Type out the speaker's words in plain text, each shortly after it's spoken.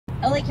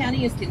LA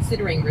County is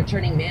considering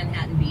returning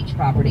Manhattan Beach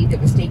property that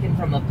was taken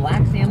from a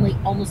black family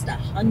almost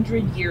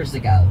 100 years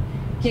ago.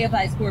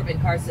 KFI's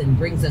Corbin Carson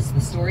brings us the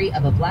story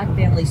of a black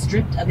family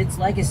stripped of its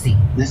legacy.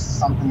 This is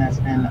something that's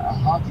been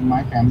haunting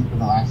my family for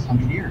the last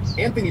 100 years.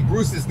 Anthony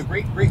Bruce is the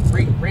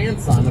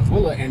great-great-great-grandson of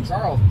Willa and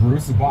Charles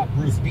Bruce, who bought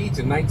Bruce Beach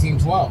in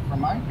 1912. For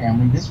my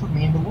family, this would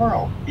mean the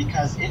world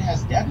because it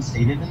has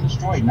devastated and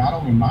destroyed not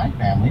only my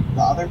family,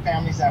 the other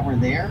families that were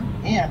there,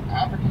 and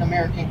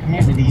African-American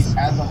communities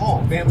as a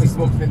whole. Family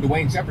spokesman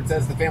Dwayne Shepard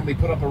says the family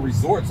put up a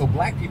resort so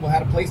black people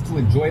had a place to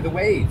enjoy the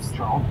waves.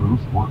 Charles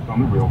Bruce worked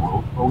on the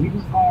railroad, so he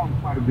was gone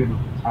quite a bit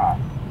of the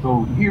time.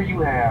 So here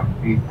you have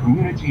a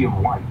community of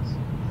whites,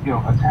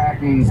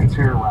 attacking and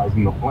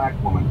terrorizing a black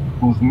woman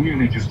who's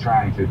merely just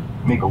trying to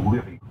make a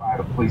living,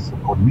 provide a place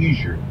for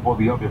leisure for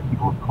the other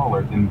people of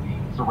color in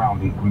the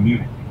surrounding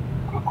community.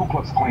 The Ku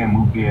Klux Klan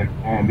moved in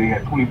and they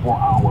had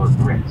 24-hour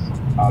threats.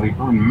 They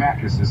burned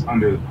mattresses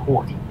under the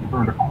porch. They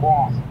burned a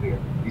cross there.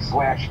 They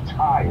slashed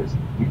tires.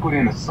 They put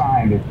in a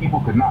sign that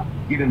people could not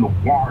get in the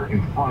water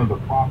in front of the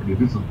property.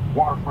 This is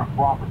waterfront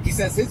property. He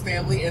says his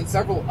family and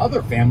several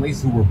other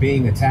families who were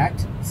being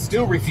attacked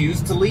still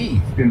refused to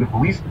leave. Then the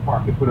police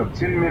department put up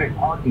 10-minute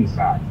parking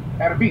signs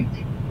at a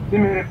beach.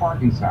 10-minute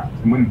parking signs.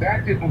 And when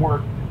that didn't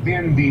work,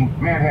 then the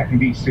Manhattan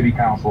Beach City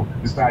Council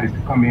decided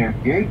to come in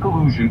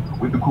collusion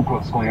with the Ku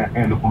Klux Klan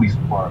and the police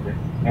department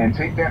and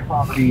take that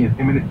property in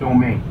eminent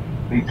domain.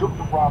 They took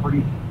the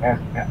property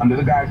under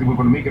the guise that we're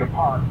going to make it a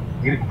park.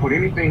 They didn't put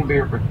anything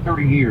there for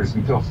 30 years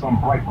until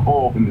some bright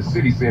bulb in the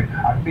city said,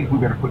 I think we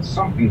better put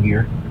something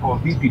here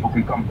because these people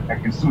can come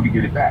back and sue to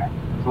get it back.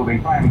 So they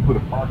finally put a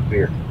park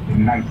there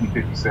in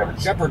 1957.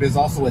 Shepard is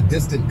also a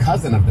distant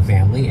cousin of the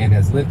family and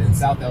has lived in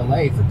South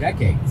LA for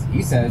decades.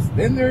 He says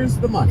then there's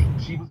the money.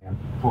 She was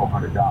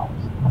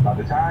 $1,200. By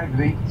the time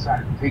they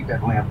decided to take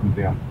that land from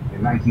them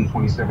in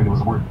 1927, it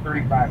was worth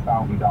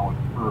 $35,000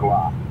 per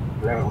lot.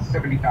 So that was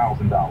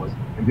 $70,000.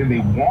 And then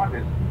they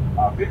wanted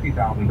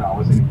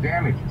 $50,000 in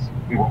damages.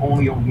 They were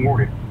only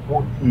awarded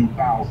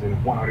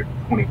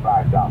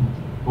 $14,125.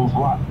 Those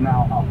lots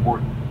now are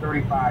worth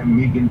 $35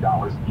 million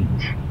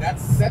each.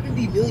 That's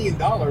 $70 million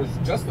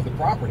just for the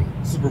property.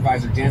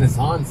 Supervisor Janice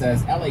Hahn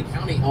says LA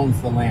County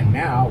owns the land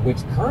now,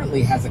 which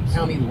currently has a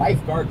county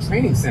lifeguard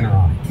training center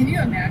on it. Can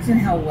you imagine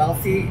how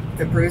wealthy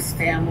the Bruce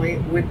family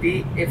would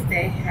be if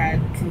they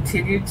had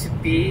continued to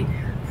be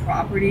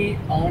property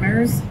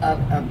owners of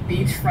a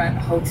beachfront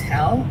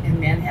hotel in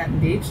Manhattan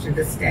Beach to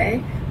this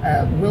day?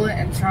 Willa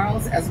and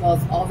Charles, as well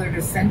as all their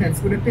descendants,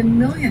 would have been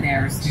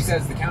millionaires. She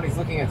says the county's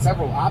looking at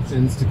several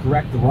options to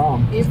correct the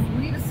wrong. If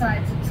we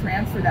decide to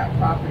transfer that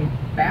property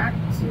back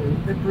to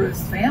the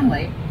Bruce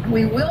family,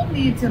 we will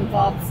need to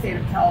involve the state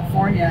of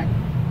California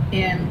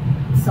in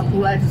some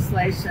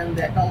legislation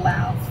that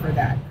allows for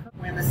that.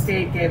 When the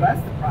state gave us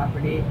the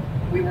property,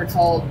 we were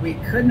told we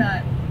could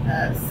not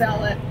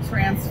sell it,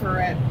 transfer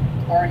it,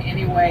 or in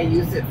any way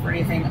use it for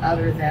anything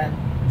other than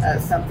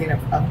something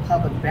of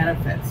public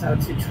benefit. So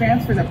to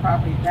transfer the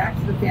property back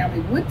to the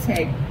family would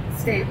take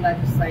state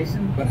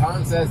legislation. But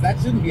Hahn says that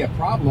shouldn't be a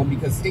problem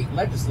because state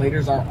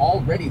legislators are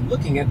already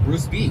looking at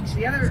Bruce Beach.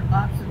 The other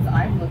options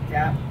I've looked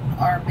at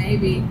are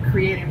maybe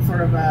creating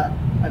sort of a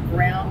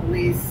ground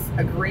lease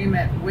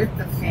agreement with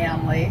the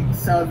family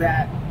so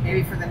that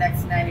maybe for the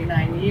next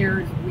 99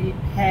 years we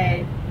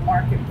pay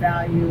market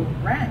value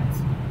rent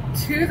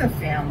to the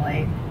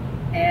family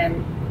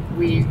and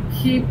we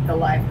keep the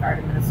Lifeguard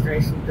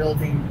Administration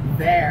building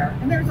there.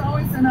 And there's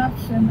always an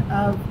option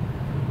of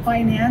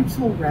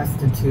financial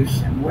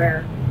restitution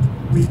where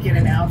we get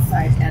an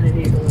outside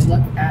entity to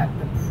look at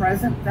the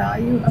present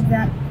value of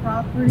that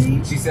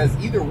property. She says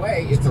either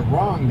way, it's a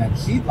wrong that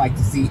she'd like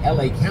to see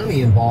LA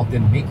County involved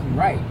in making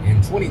right.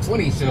 And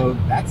 2020 showed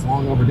that's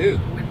long overdue.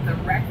 With the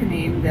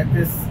reckoning that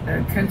this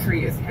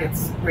country is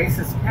its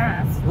racist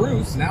past.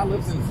 Bruce now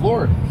lives in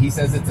Florida. He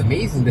says it's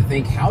amazing to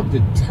think how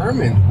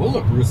determined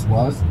Willa Bruce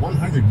was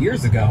 100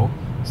 years ago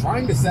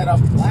trying to set up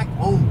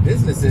black-owned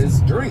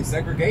businesses during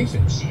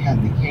segregation. She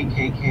had the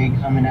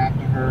KKK coming after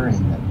her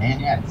and the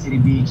Manhattan City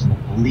Beach and the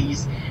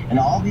police and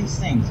all these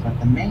things, but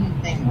the main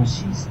thing was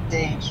she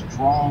stayed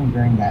strong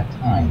during that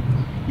time.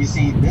 You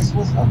see, this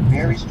was a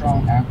very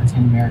strong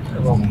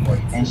African-American woman,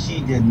 and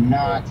she did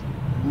not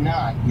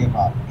give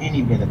up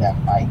any bit of that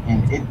fight,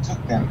 and it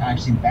took them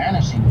actually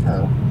banishing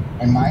her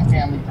and my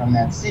family from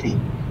that city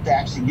to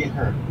actually get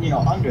her,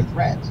 under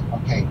threat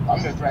of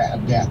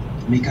death,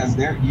 because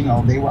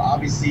they were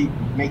obviously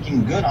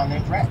making good on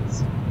their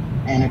threats.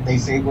 And if they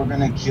say we're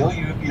going to kill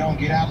you if you don't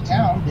get out of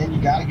town, then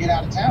you got to get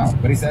out of town.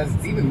 But he says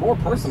it's even more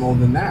personal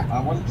than that. I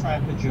want to try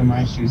and put you in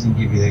my shoes and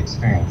give you the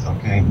experience,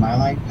 okay? My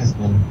life has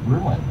been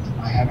ruined.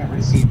 I haven't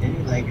received any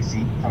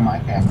legacy from my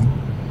family.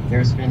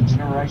 There's been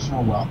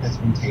generational wealth that's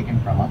been taken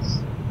from us.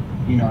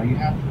 You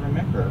have to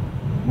remember,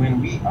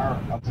 when we are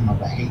victim of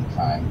a hate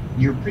crime,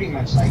 you're pretty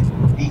much like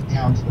beat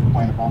down to the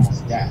point of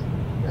almost death.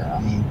 I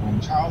mean,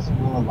 when Charles and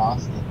Willa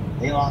lost it,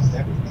 they lost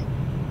everything.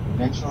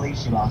 Eventually,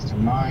 she lost her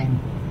mind.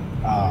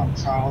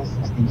 Charles,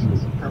 I think he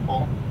was a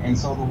cripple. And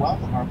so the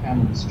wealth of our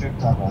family was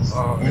stripped of us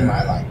in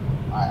my life.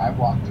 I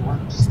walked to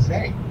work just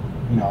today,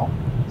 you know.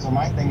 So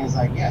my thing is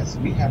like, yes,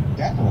 we have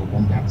definitely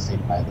been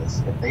devastated by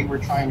this. If they were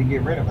trying to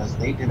get rid of us,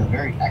 they did a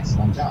very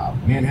excellent job.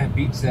 Manhattan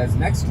Beach says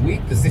next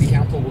week the city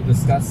council will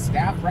discuss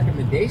staff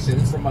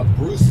recommendations from a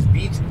Bruce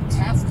Beach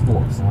task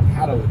force on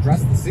how to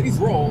address the city's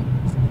role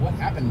and what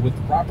happened with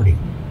the property.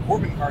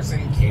 Corbin Carson,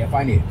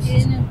 KFI News.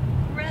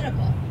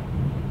 Incredible.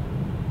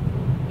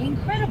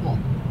 Incredible.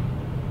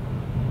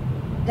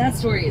 That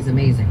story is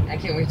amazing. I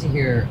can't wait to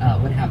hear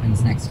what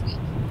happens next week.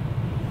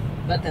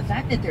 But the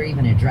fact that they're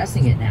even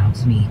addressing it now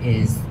to me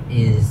is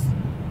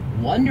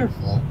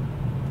wonderful.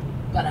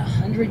 But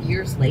 100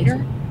 years later,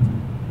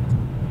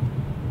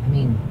 I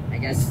mean, I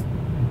guess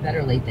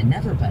better late than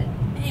never, but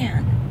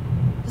man,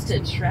 just a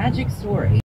tragic story.